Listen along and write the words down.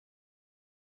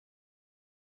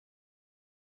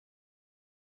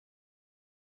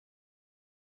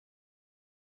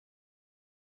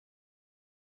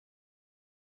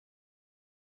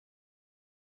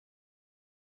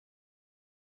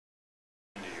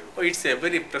Oh, it's a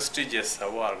very prestigious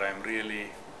award. I'm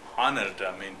really honored,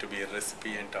 to be a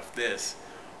recipient of this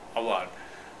award.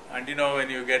 And when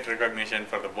you get recognition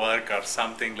for the work or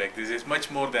something like this, it's much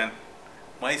more than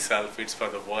myself. It's for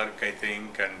the work, I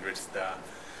think, and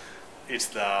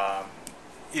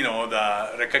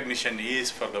the recognition is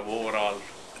for the overall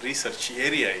research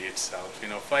area itself.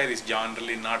 Fire is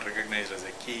generally not recognized as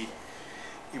a key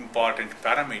important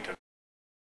parameter.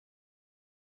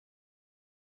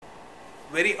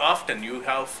 Very often you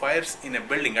have fires in a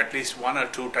building at least 1 or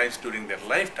 2 times during their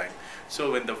lifetime.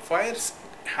 So when the fires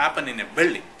happen in a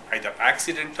building, either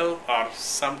accidental or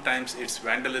sometimes it's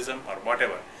vandalism or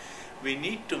whatever, we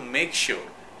need to make sure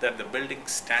that the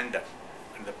buildings stand up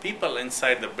and the people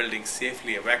inside the building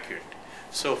safely evacuate.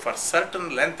 So for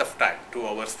certain length of time, 2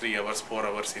 hours, 3 hours, 4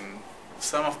 hours in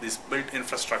some of this built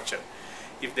infrastructure,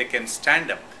 if they can stand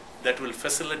up, that will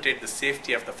facilitate the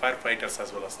safety of the firefighters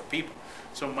as well as the people.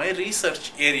 So my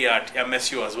research area at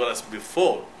MSU as well as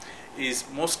before is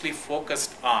mostly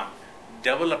focused on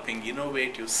developing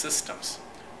innovative systems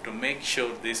to make sure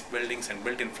these buildings and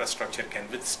built infrastructure can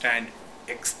withstand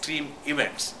extreme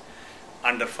events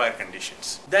under fire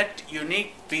conditions. That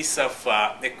unique piece of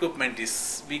equipment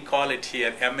is, we call it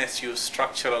here MSU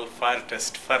Structural Fire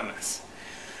Test Furnace.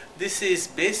 This is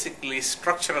basically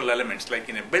structural elements. Like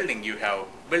in a building,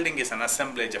 building is an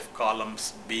assemblage of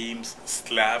columns, beams,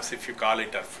 slabs if you call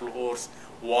it, or floors,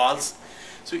 walls.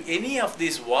 So any of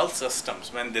these wall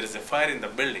systems, when there is a fire in the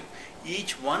building,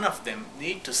 each one of them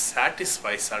need to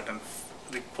satisfy certain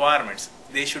requirements.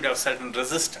 They should have certain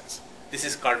resistance. This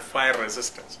is called fire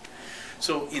resistance.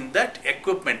 So in that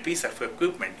piece of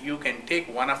equipment, you can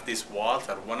take one of these walls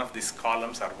or one of these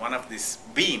columns or one of these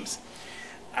beams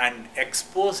and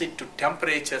expose it to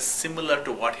temperatures similar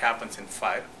to what happens in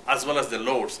fire, as well as the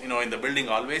loads. In the building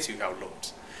always you have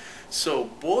loads. So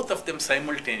both of them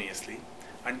simultaneously,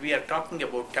 and we are talking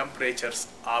about temperatures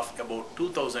of about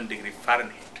 2000 degrees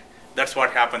Fahrenheit. That's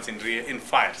what happens in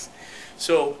fires.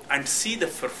 So, and see the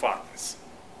performance.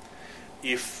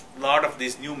 If a lot of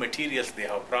these new materials, they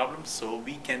have problems, so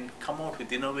we can come out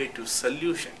with innovative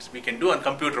solutions. We can do on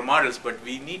computer models, but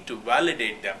we need to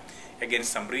validate them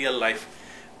against some real life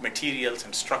materials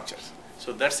and structures.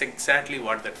 So that's exactly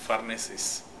what that furnace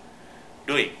is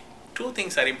doing. Two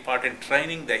things are important: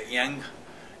 training the young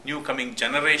new coming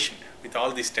generation with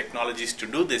all these technologies to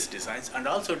do these designs, and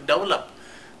also develop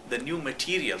the new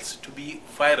materials to be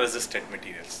fire resistant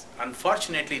materials.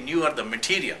 Unfortunately, newer the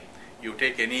material, you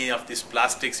take any of these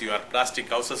plastics, your plastic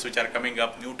houses which are coming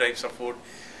up, new types of wood,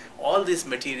 all these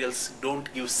materials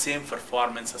don't give same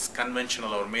performance as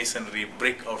conventional or masonry,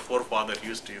 brick or forefather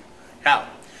used to have.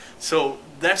 So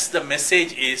that's the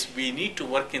message, is we need to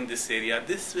work in this area.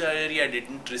 This area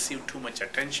didn't receive too much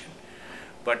attention,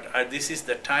 but this is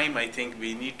the time I think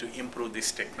we need to improve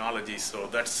this technology. So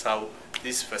that's how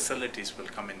these facilities will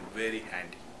come in very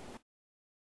handy.